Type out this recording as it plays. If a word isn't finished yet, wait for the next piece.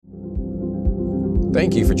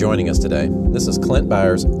Thank you for joining us today. This is Clint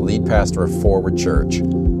Byars, lead pastor of Forward Church.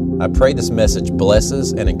 I pray this message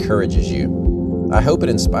blesses and encourages you. I hope it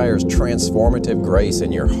inspires transformative grace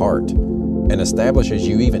in your heart and establishes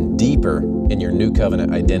you even deeper in your new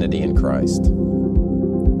covenant identity in Christ.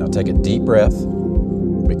 Now take a deep breath,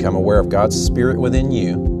 become aware of God's Spirit within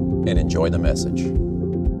you, and enjoy the message.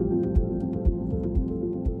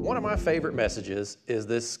 One of my favorite messages is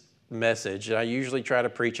this message. I usually try to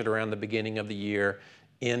preach it around the beginning of the year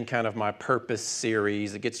in kind of my purpose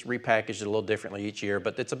series. It gets repackaged a little differently each year,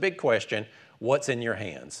 but it's a big question. What's in your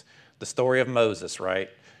hands? The story of Moses, right?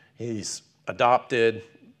 He's adopted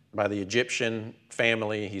by the Egyptian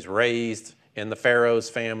family. He's raised in the Pharaoh's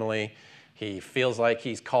family. He feels like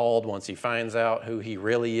he's called once he finds out who he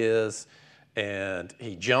really is, and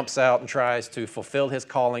he jumps out and tries to fulfill his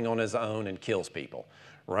calling on his own and kills people.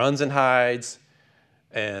 Runs and hides,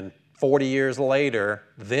 and 40 years later,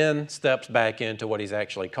 then steps back into what he's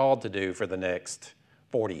actually called to do for the next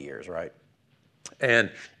 40 years, right?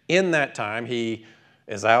 And in that time, he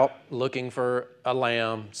is out looking for a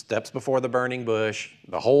lamb, steps before the burning bush.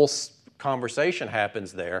 The whole conversation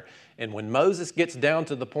happens there. And when Moses gets down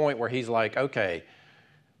to the point where he's like, okay,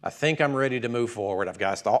 I think I'm ready to move forward. I've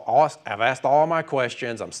asked all my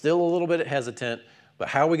questions. I'm still a little bit hesitant, but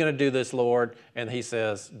how are we going to do this, Lord? And he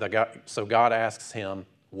says, so God asks him,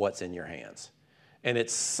 what's in your hands? And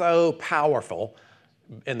it's so powerful,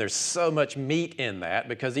 and there's so much meat in that,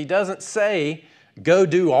 because he doesn't say, go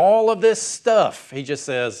do all of this stuff. He just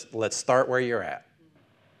says, let's start where you're at.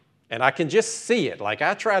 And I can just see it. Like,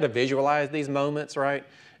 I try to visualize these moments, right?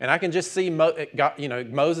 And I can just see,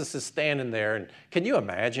 Moses is standing there, and can you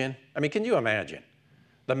imagine? Can you imagine?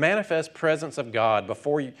 The manifest presence of God,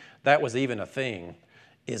 before that was even a thing,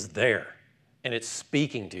 is there, and it's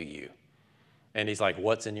speaking to you. And he's like,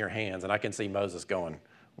 what's in your hands? And I can see Moses going,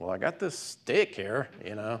 well, I got this stick here,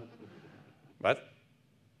 But,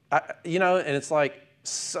 and it's like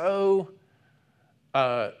so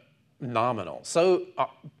nominal, so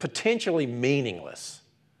potentially meaningless,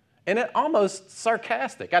 and it almost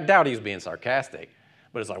sarcastic. I doubt he was being sarcastic,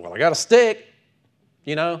 but it's like, well, I got a stick,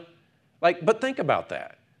 But think about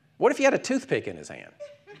that. What if he had a toothpick in his hand?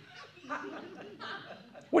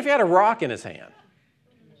 What if he had a rock in his hand?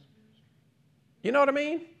 You know what I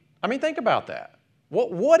mean? Think about that.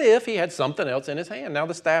 What if he had something else in his hand? Now,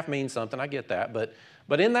 the staff means something, I get that,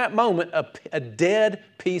 but in that moment, a dead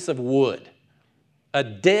piece of wood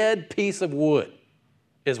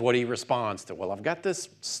is what he responds to. Well, I've got this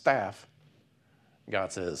staff.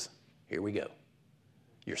 God says, here we go.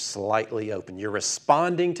 You're slightly open. You're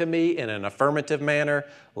responding to me in an affirmative manner.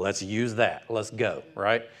 Let's use that. Let's go,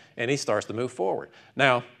 right? And he starts to move forward.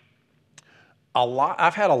 Now,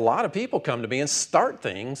 I've had a lot of people come to me and start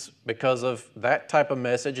things because of that type of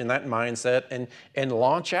message and that mindset, and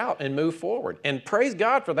launch out and move forward. And praise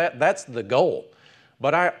God for that. That's the goal.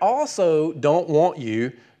 But I also don't want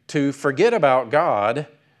you to forget about God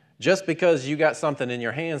just because you got something in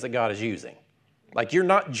your hands that God is using. Like, you're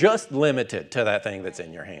not just limited to that thing that's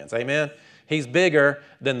in your hands. Amen? He's bigger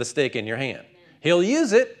than the stick in your hand. He'll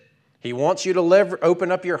use it. He wants you to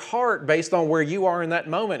open up your heart based on where you are in that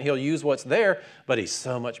moment. He'll use what's there, but he's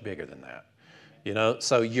so much bigger than that.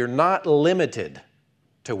 So you're not limited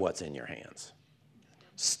to what's in your hands.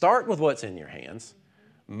 Start with what's in your hands.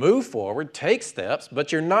 Move forward, take steps,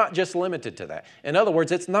 but you're not just limited to that. In other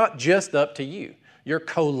words, it's not just up to you. You're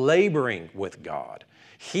co-laboring with God.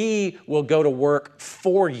 He will go to work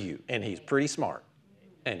for you, and he's pretty smart,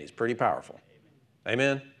 and he's pretty powerful.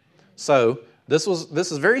 Amen? So this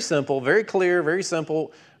is very simple, very clear, very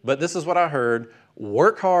simple, but this is what I heard.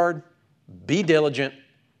 Work hard, be diligent,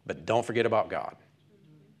 but don't forget about God.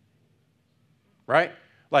 Right?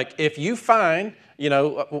 Like, if you find,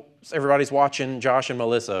 everybody's watching Josh and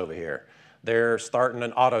Melissa over here. They're starting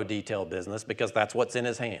an auto detail business because that's what's in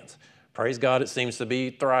his hands. Praise God, it seems to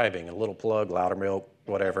be thriving. A little plug, Loudermilk,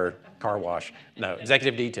 whatever, car wash. No,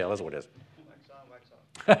 executive detail, that's what it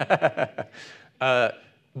is.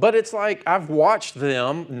 But it's like, I've watched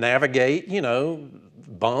them navigate,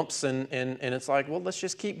 bumps, and it's like, well, let's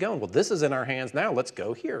just keep going. Well, this is in our hands now. Let's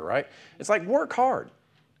go here, right? It's like, work hard.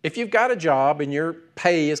 If you've got a job and your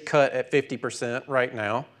pay is cut at 50% right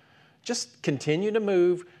now, just continue to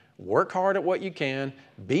move, work hard at what you can,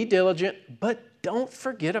 be diligent, but don't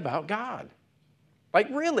forget about God. Like,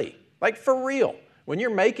 really, like, for real. When you're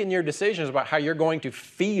making your decisions about how you're going to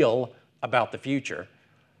feel about the future,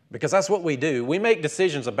 because that's what we do. We make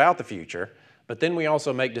decisions about the future, but then we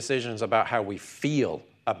also make decisions about how we feel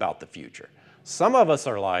about the future. Some of us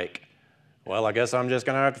are like, Well, I guess I'm just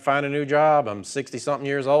going to have to find a new job. I'm 60-something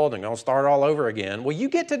years old and going to start all over again. Well, you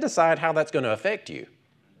get to decide how that's going to affect you.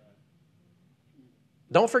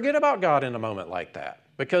 Don't forget about God in a moment like that,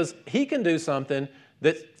 because he can do something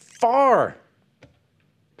that far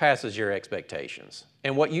passes your expectations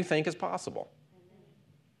and what you think is possible.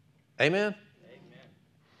 Amen?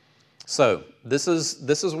 So this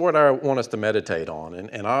is what I want us to meditate on,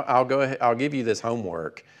 and I'll go ahead, I'll give you this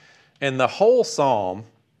homework. And the whole psalm,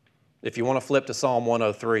 if you want to flip to Psalm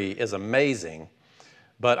 103, is amazing,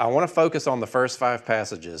 but I want to focus on the first 5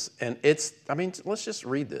 passages. And let's just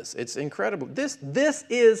read this. It's incredible. This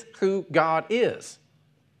is who God is.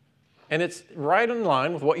 And it's right in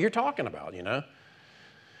line with what you're talking about, you know.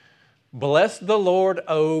 Bless the Lord,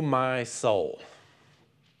 O my soul,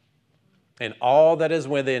 and all that is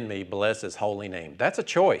within me, bless his holy name. That's a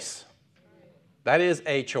choice. That is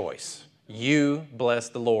a choice. You bless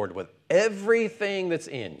the Lord with everything that's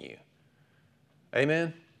in you.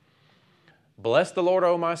 Amen? Bless the Lord,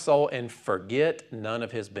 O my soul, and forget none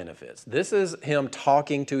of his benefits. This is him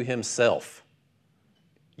talking to himself.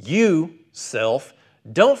 You, self,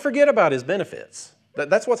 don't forget about his benefits.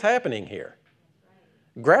 That's what's happening here.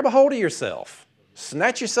 Grab a hold of yourself.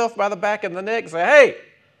 Snatch yourself by the back of the neck and say, hey,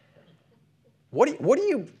 what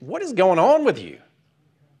is going on with you?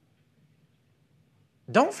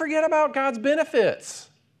 Don't forget about God's benefits.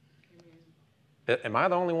 Am I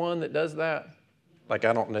the only one that does that? Like,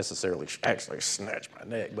 I don't necessarily actually snatch my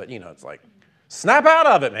neck, but, it's like, snap out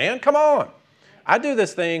of it, man. Come on. I do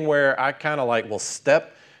this thing where I kind of will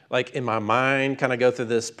step, in my mind, kind of go through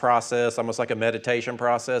this process, almost like a meditation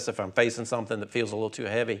process. If I'm facing something that feels a little too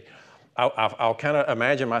heavy, I'll kind of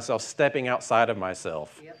imagine myself stepping outside of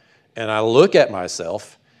myself. Yep. And I look at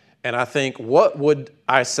myself and I think, what would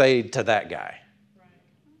I say to that guy?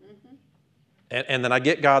 Right. Mm-hmm. And then I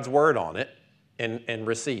get God's word on it and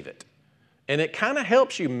receive it. And it kind of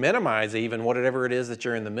helps you minimize even whatever it is that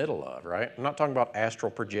you're in the middle of, right? I'm not talking about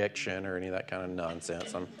astral projection or any of that kind of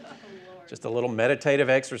nonsense. I'm just a little meditative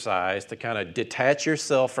exercise to kind of detach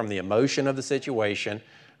yourself from the emotion of the situation,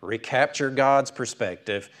 recapture God's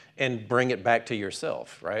perspective, and bring it back to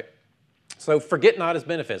yourself, right? So forget not his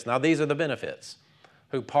benefits. Now these are the benefits.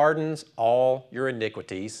 Who pardons all your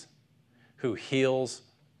iniquities, who heals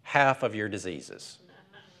half of your diseases.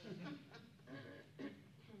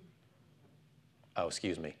 Oh,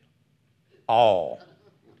 excuse me. All.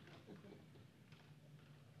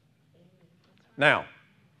 Now,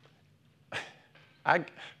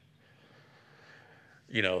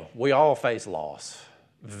 we all face loss.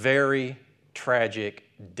 Very tragic,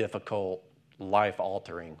 difficult,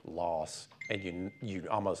 life-altering loss, and you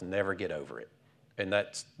almost never get over it. And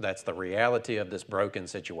that's the reality of this broken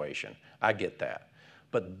situation. I get that.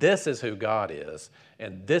 But this is who God is,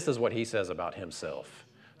 and this is what he says about himself.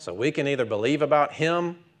 So we can either believe about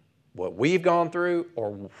him, what we've gone through,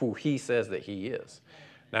 or who he says that he is.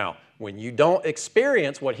 Now, when you don't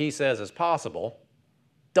experience what he says is possible,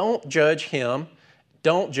 don't judge him.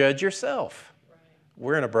 Don't judge yourself. Right.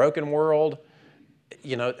 We're in a broken world.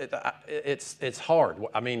 It's hard.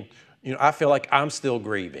 I feel like I'm still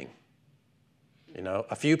grieving.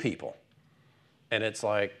 A few people. And it's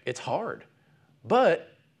hard. But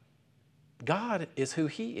God is who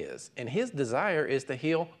he is, and his desire is to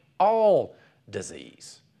heal all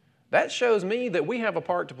disease. That shows me that we have a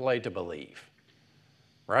part to play to believe,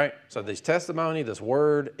 right? So this testimony, this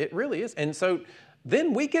word, it really is. And so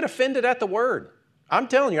then we get offended at the word. I'm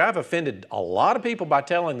telling you, I've offended a lot of people by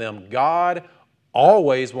telling them God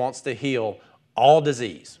always wants to heal all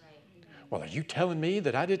disease. Well, are you telling me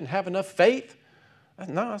that I didn't have enough faith?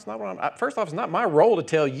 No, that's not what first off, it's not my role to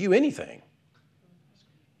tell you anything.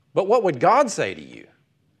 But what would God say to you?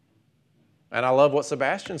 And I love what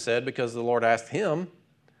Sebastian said, because the Lord asked him,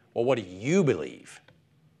 well, what do you believe?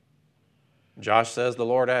 Josh says the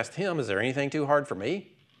Lord asked him, is there anything too hard for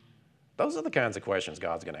me? Those are the kinds of questions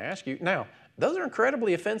God's going to ask you. Now, those are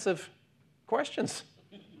incredibly offensive questions.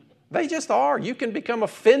 They just are. You can become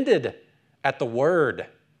offended at the word.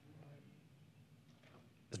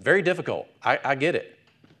 It's very difficult. I get it.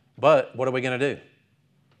 But what are we going to do?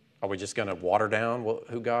 Are we just going to water down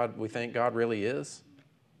who we think God really is?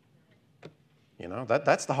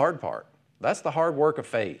 That's the hard part. That's the hard work of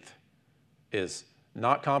faith, is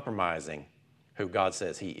not compromising who God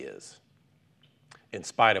says he is, in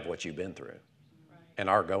spite of what you've been through and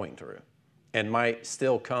are going through, and might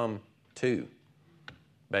still come to,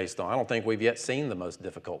 based on, I don't think we've yet seen the most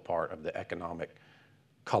difficult part of the economic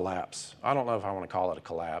collapse. I don't know if I want to call it a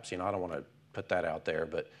collapse. I don't want to put that out there,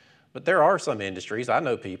 but But there are some industries, I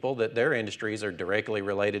know people that their industries are directly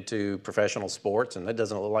related to professional sports, and it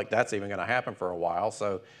doesn't look like that's even going to happen for a while.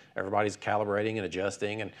 So everybody's calibrating and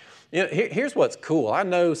adjusting. And here's what's cool. I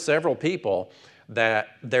know several people that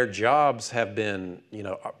their jobs have been,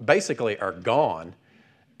 basically are gone.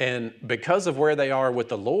 And because of where they are with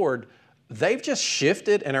the Lord, they've just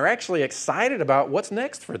shifted and are actually excited about what's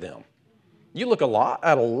next for them. You look at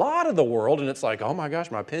a lot of the world and it's like, oh my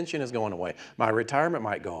gosh, my pension is going away. My retirement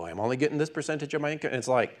might go away. I'm only getting this percentage of my income. And it's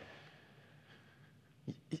like,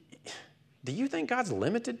 do you think God's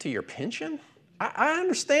limited to your pension? I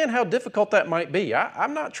understand how difficult that might be.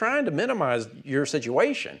 I'm not trying to minimize your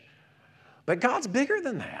situation, but God's bigger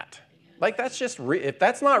than that. Like that's just, if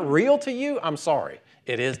that's not real to you, I'm sorry.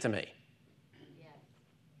 It is to me.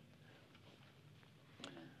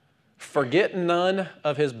 Forget none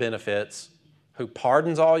of his benefits, who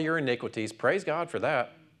pardons all your iniquities. Praise God for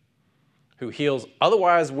that. Who heals.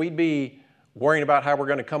 Otherwise, we'd be worrying about how we're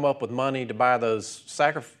going to come up with money to buy those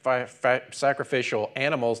sacrificial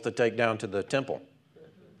animals to take down to the temple.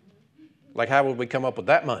 Like, how would we come up with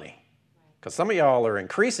that money? Because some of y'all are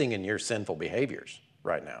increasing in your sinful behaviors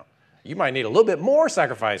right now. You might need a little bit more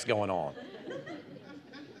sacrifice going on.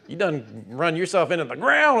 You done run yourself into the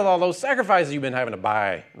ground with all those sacrifices you've been having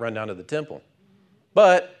to run down to the temple.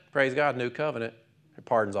 But, praise God, new covenant, it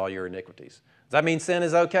pardons all your iniquities. Does that mean sin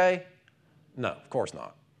is okay? No, of course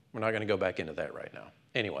not. We're not going to go back into that right now.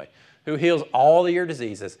 Anyway, who heals all of your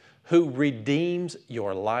diseases, who redeems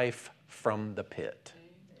your life from the pit.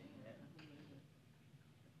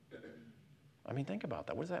 I mean, think about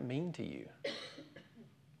that. What does that mean to you?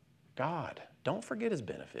 God, don't forget his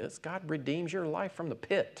benefits. God redeems your life from the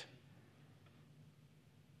pit.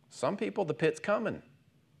 Some people, the pit's coming.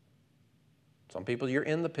 Some people, you're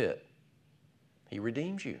in the pit. He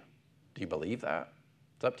redeems you. Do you believe that?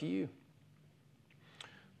 It's up to you.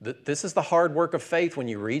 This is the hard work of faith when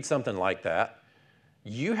you read something like that.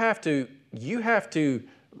 You have to,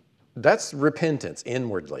 that's repentance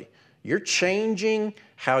inwardly. You're changing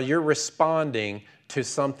how you're responding to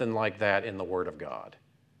something like that in the Word of God.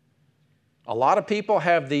 A lot of people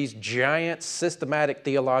have these giant systematic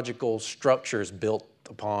theological structures built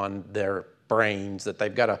upon their brains that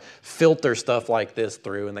they've got to filter stuff like this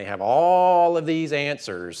through, and they have all of these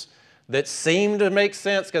answers that seem to make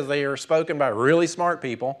sense because they are spoken by really smart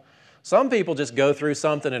people. Some people just go through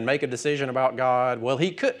something and make a decision about God. Well,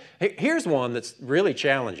 here's one that's really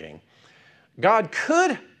challenging. God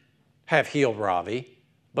could have healed Ravi,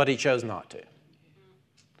 but he chose not to.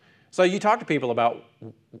 So you talk to people about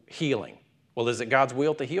healing. Well, is it God's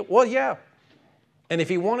will to heal? Well, yeah. And if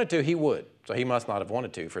he wanted to, he would. So he must not have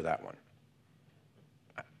wanted to for that one.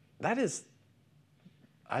 I just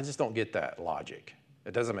don't get that logic.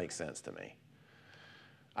 It doesn't make sense to me.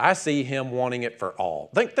 I see him wanting it for all.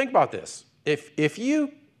 Think about this. If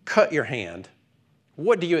you cut your hand,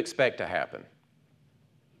 what do you expect to happen?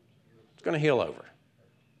 It's going to heal over.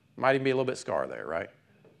 Might even be a little bit scar there, right?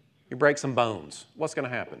 You break some bones. What's going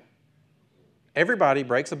to happen? Everybody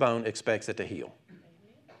breaks a bone, expects it to heal.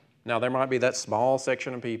 Now, there might be that small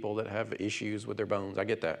section of people that have issues with their bones. I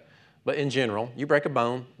get that. But in general, you break a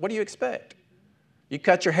bone, what do you expect? You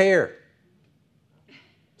cut your hair.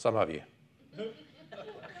 Some of you.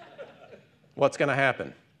 What's going to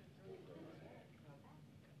happen?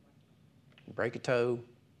 Break a toe,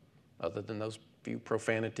 other than those few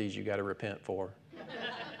profanities you got to repent for.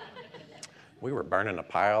 We were burning a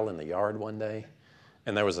pile in the yard one day,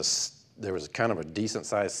 and there was kind of a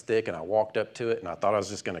decent-sized stick, and I walked up to it, and I thought I was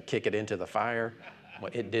just going to kick it into the fire.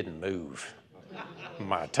 Well, it didn't move.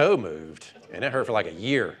 My toe moved, and it hurt for like a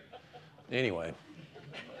year. Anyway.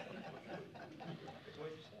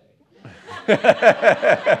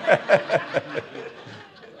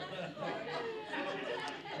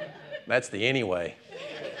 That's the anyway.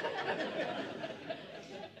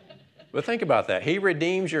 But think about that. He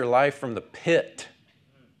redeems your life from the pit.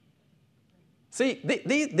 See,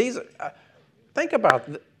 think about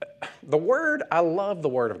the Word. I love the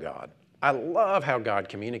Word of God. I love how God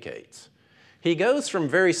communicates. He goes from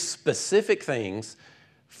very specific things,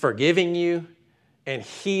 forgiving you and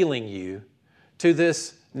healing you, to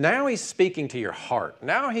this, now he's speaking to your heart.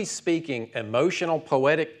 Now he's speaking emotional,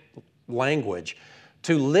 poetic language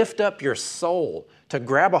to lift up your soul, to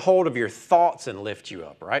grab a hold of your thoughts and lift you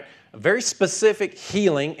up, right? A very specific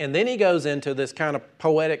healing, and then he goes into this kind of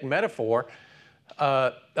poetic metaphor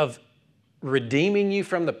of redeeming you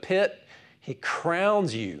from the pit. He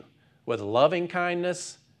crowns you with loving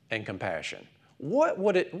kindness and compassion.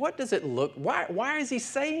 What does it look? Why is he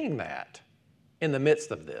saying that in the midst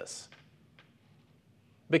of this?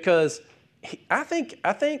 Because I think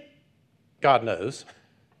God knows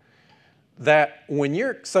that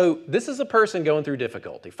so this is a person going through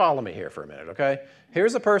difficulty. Follow me here for a minute, okay?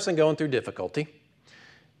 Here's a person going through difficulty.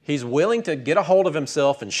 He's willing to get a hold of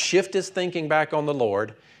himself and shift his thinking back on the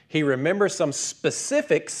Lord. He remembers some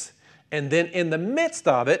specifics, and then in the midst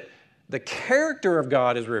of it, the character of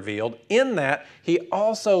God is revealed in that He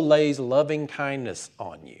also lays loving kindness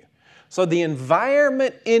on you. So the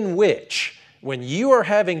environment in which, when you are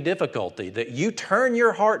having difficulty, that you turn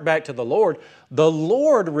your heart back to the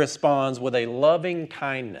Lord responds with a loving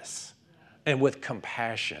kindness and with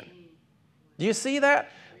compassion. Do you see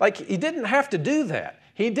that? Like, He didn't have to do that.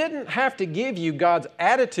 He didn't have to give you God's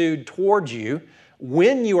attitude towards you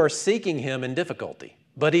when you are seeking Him in difficulty,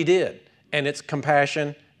 but He did, and it's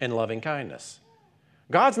compassion and loving kindness.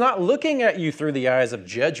 God's not looking at you through the eyes of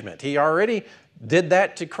judgment. He already did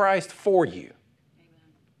that to Christ for you.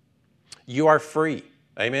 Amen. You are free.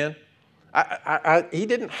 Amen? He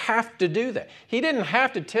didn't have to do that. He didn't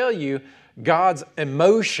have to tell you God's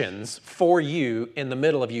emotions for you in the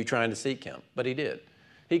middle of you trying to seek Him, but He did.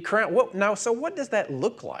 So what does that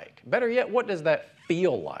look like? Better yet, what does that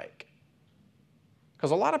feel like? Because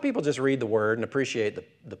a lot of people just read the Word and appreciate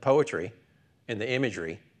the poetry and the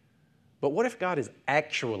imagery, but what if God is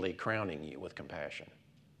actually crowning you with compassion,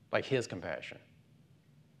 like His compassion?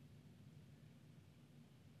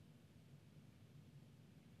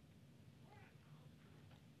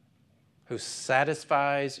 Who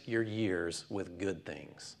satisfies your years with good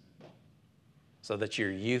things, so that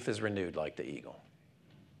your youth is renewed like the eagle.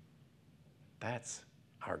 That's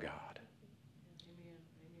our God. Amen.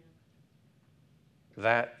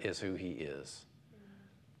 That is who He is.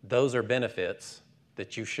 Those are benefits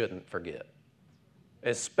that you shouldn't forget,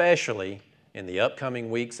 especially in the upcoming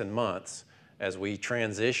weeks and months as we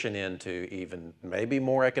transition into even maybe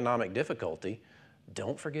more economic difficulty.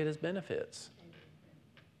 Don't forget His benefits.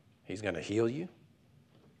 He's going to heal you.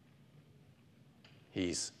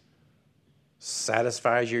 He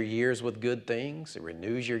satisfies your years with good things. He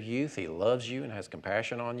renews your youth. He loves you and has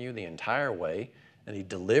compassion on you the entire way, and He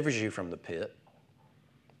delivers you from the pit.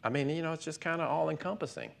 I mean, it's just kind of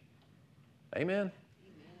all-encompassing. Amen?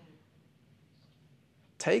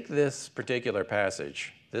 Take this particular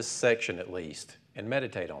passage, this section at least, and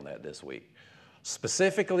meditate on that this week,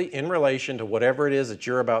 specifically in relation to whatever it is that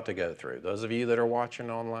you're about to go through. Those of you that are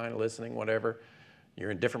watching online, listening, whatever,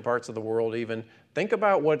 you're in different parts of the world even, think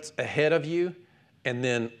about what's ahead of you and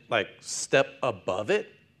then step above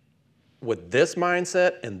it with this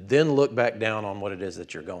mindset and then look back down on what it is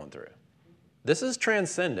that you're going through. This is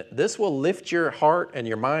transcendent. This will lift your heart and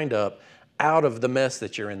your mind up out of the mess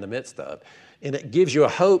that you're in the midst of. And it gives you a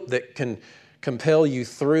hope that can compel you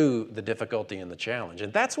through the difficulty and the challenge.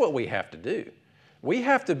 And that's what we have to do. We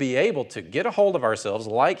have to be able to get a hold of ourselves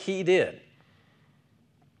like He did.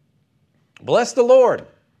 Bless the Lord.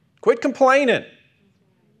 Quit complaining.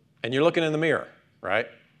 And you're looking in the mirror, right?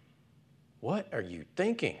 What are you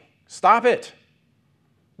thinking? Stop it.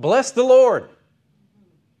 Bless the Lord.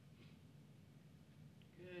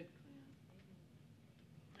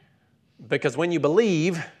 Because when you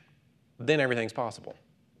believe, then everything's possible.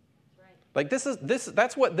 Right.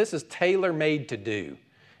 That's what this is tailor-made to do,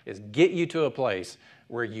 is get you to a place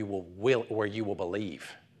where you will believe,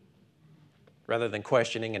 rather than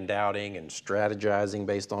questioning and doubting and strategizing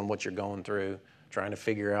based on what you're going through, trying to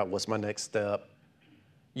figure out what's my next step.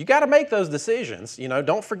 You got to make those decisions.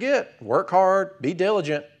 Don't forget, work hard, be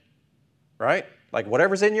diligent, right? Like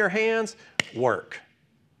whatever's in your hands, work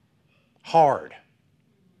hard,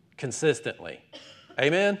 consistently.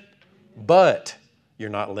 Amen? But you're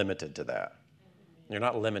not limited to that. You're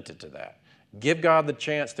not limited to that. Give God the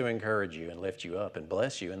chance to encourage you and lift you up and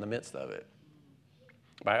bless you in the midst of it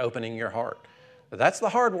by opening your heart. That's the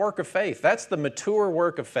hard work of faith. That's the mature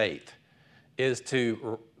work of faith, is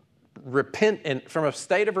to repent, and from a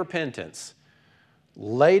state of repentance,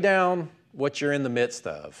 lay down what you're in the midst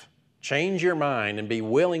of, change your mind, and be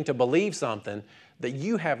willing to believe something that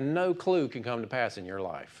you have no clue can come to pass in your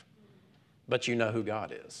life, but you know who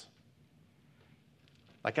God is.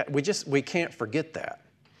 We can't forget that.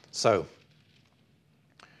 So,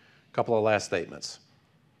 a couple of last statements.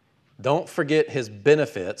 Don't forget His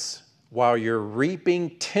benefits while you're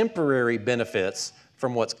reaping temporary benefits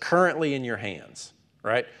from what's currently in your hands,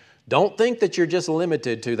 right? Don't think that you're just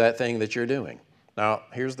limited to that thing that you're doing. Now,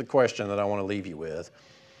 here's the question that I want to leave you with.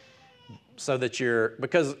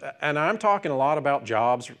 And I'm talking a lot about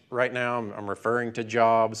jobs right now. I'm referring to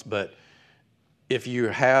jobs, but if you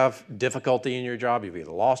have difficulty in your job, you've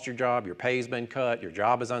either lost your job, your pay's been cut, your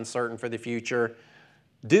job is uncertain for the future,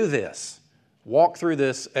 do this. Walk through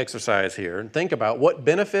this exercise here and think about what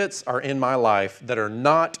benefits are in my life that are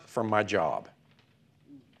not from my job.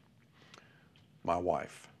 my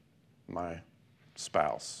wife, my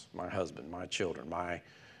spouse, my husband, my children,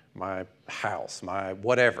 my house, my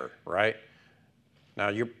whatever, right?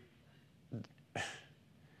 Now,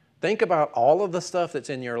 think about all of the stuff that's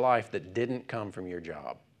in your life that didn't come from your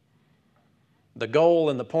job. The goal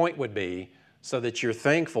and the point would be so that you're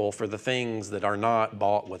thankful for the things that are not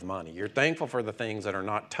bought with money. You're thankful for the things that are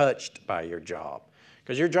not touched by your job.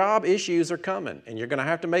 Because your job issues are coming, and you're going to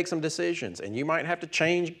have to make some decisions, and you might have to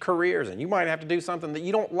change careers, and you might have to do something that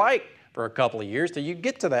you don't like for a couple of years till you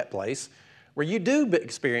get to that place where you do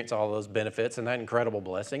experience all those benefits and that incredible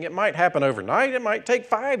blessing. It might happen overnight. It might take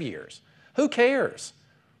 5 years. Who cares?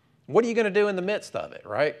 What are you going to do in the midst of it,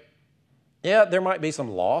 right? Yeah, there might be some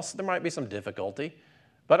loss. There might be some difficulty.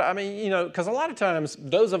 But I mean, because a lot of times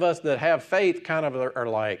those of us that have faith kind of are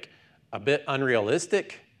like a bit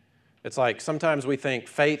unrealistic. It's like sometimes we think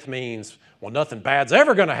faith means, well, nothing bad's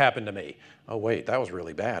ever going to happen to me. Oh, wait, that was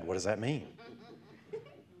really bad. What does that mean?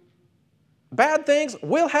 Bad things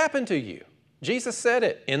will happen to you. Jesus said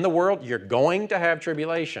it. In the world, you're going to have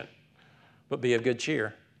tribulation. But be of good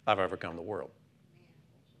cheer. I've overcome the world.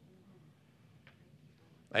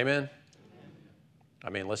 Amen? I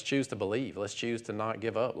mean, let's choose to believe. Let's choose to not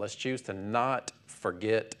give up. Let's choose to not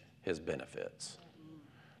forget His benefits.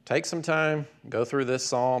 Take some time, go through this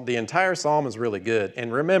psalm. The entire psalm is really good.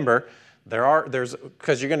 And remember,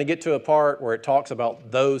 because you're going to get to a part where it talks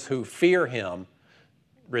about those who fear Him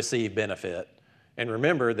receive benefit. And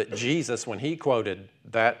remember that Jesus, when He quoted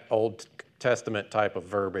that Old Testament type of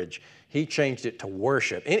verbiage, He changed it to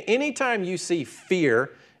worship. Anytime you see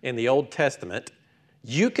fear in the Old Testament,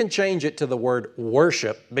 you can change it to the word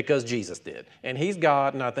worship because Jesus did. And He's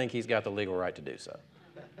God, and I think He's got the legal right to do so.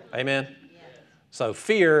 Amen? So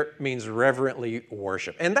fear means reverently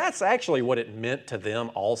worship. And that's actually what it meant to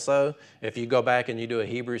them also. If you go back and you do a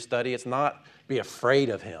Hebrew study, it's not be afraid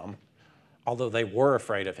of Him, although they were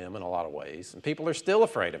afraid of Him in a lot of ways. And people are still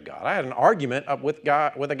afraid of God. I had an argument with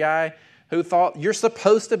a guy who thought you're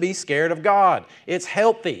supposed to be scared of God. It's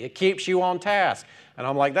healthy. It keeps you on task. And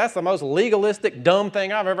I'm like, that's the most legalistic, dumb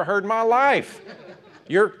thing I've ever heard in my life.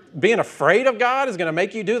 You're being afraid of God is going to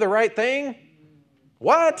make you do the right thing?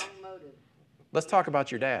 What? Let's talk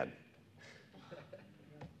about your dad.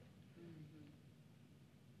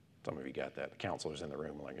 Some of you got that. The counselors in the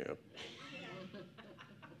room like, yep.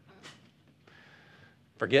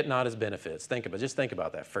 Forget not His benefits. Just think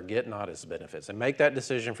about that. Forget not His benefits. And make that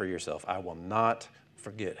decision for yourself. I will not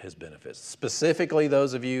forget His benefits. Specifically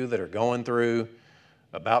those of you that are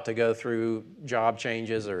about to go through job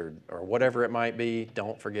changes or whatever it might be,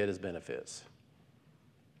 don't forget His benefits.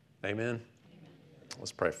 Amen?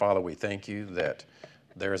 Let's pray. Father, we thank You that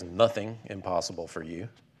there is nothing impossible for You.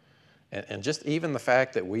 And just even the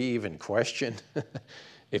fact that we even question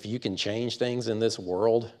if You can change things in this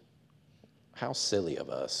world, how silly of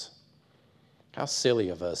us. How silly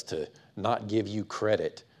of us to not give You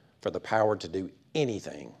credit for the power to do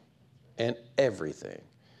anything and everything.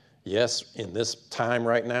 Yes, in this time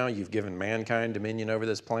right now, You've given mankind dominion over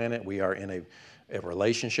this planet. We are in a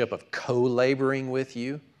relationship of co-laboring with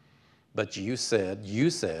You. But You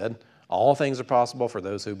said, all things are possible for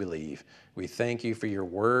those who believe. We thank You for Your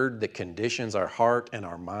word that conditions our heart and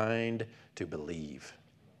our mind to believe.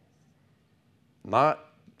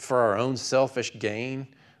 Not for our own selfish gain,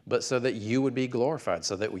 but so that You would be glorified,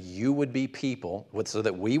 so that You would be people, so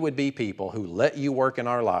that we would be people who let You work in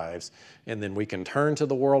our lives, and then we can turn to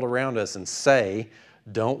the world around us and say,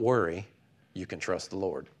 don't worry, you can trust the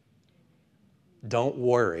Lord. Don't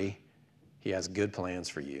worry, He has good plans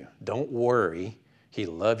for you. Don't worry, He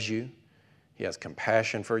loves you, He has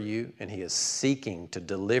compassion for you, and He is seeking to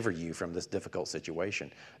deliver you from this difficult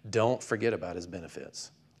situation. Don't forget about His benefits.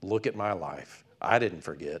 Look at my life. I didn't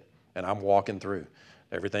forget, and I'm walking through.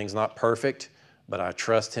 Everything's not perfect, but I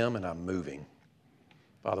trust Him and I'm moving.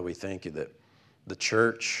 Father, we thank You that the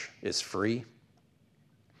church is free.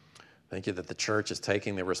 Thank You that the church is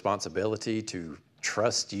taking the responsibility to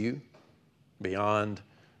trust You beyond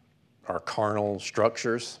our carnal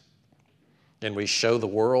structures. And we show the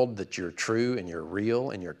world that You're true and You're real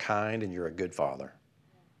and You're kind and You're a good Father.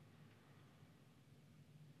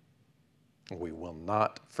 We will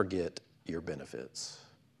not forget Your benefits.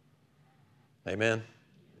 Amen.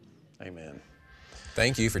 Amen.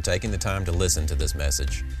 Thank you for taking the time to listen to this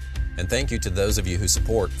message. And thank you to those of you who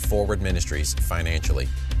support Forward Ministries financially.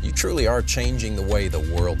 You truly are changing the way the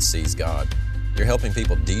world sees God. You're helping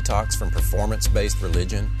people detox from performance-based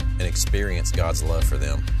religion and experience God's love for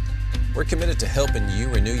them. We're committed to helping you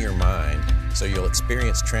renew your mind so you'll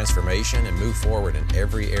experience transformation and move forward in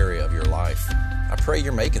every area of your life. I pray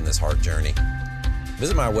you're making this heart journey.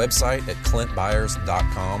 Visit my website at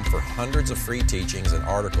clintbyars.com for hundreds of free teachings and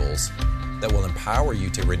articles that will empower you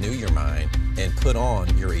to renew your mind and put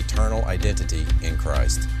on your eternal identity in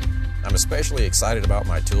Christ. I'm especially excited about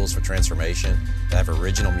my tools for transformation that have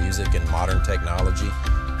original music and modern technology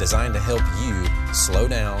designed to help you slow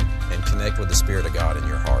down and connect with the Spirit of God in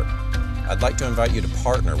your heart. I'd like to invite you to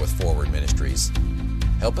partner with Forward Ministries.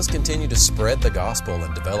 Help us continue to spread the gospel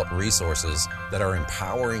and develop resources that are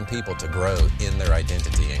empowering people to grow in their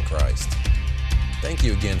identity in Christ. Thank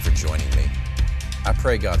you again for joining me. I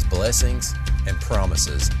pray God's blessings and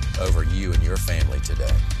promises over you and your family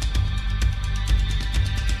today.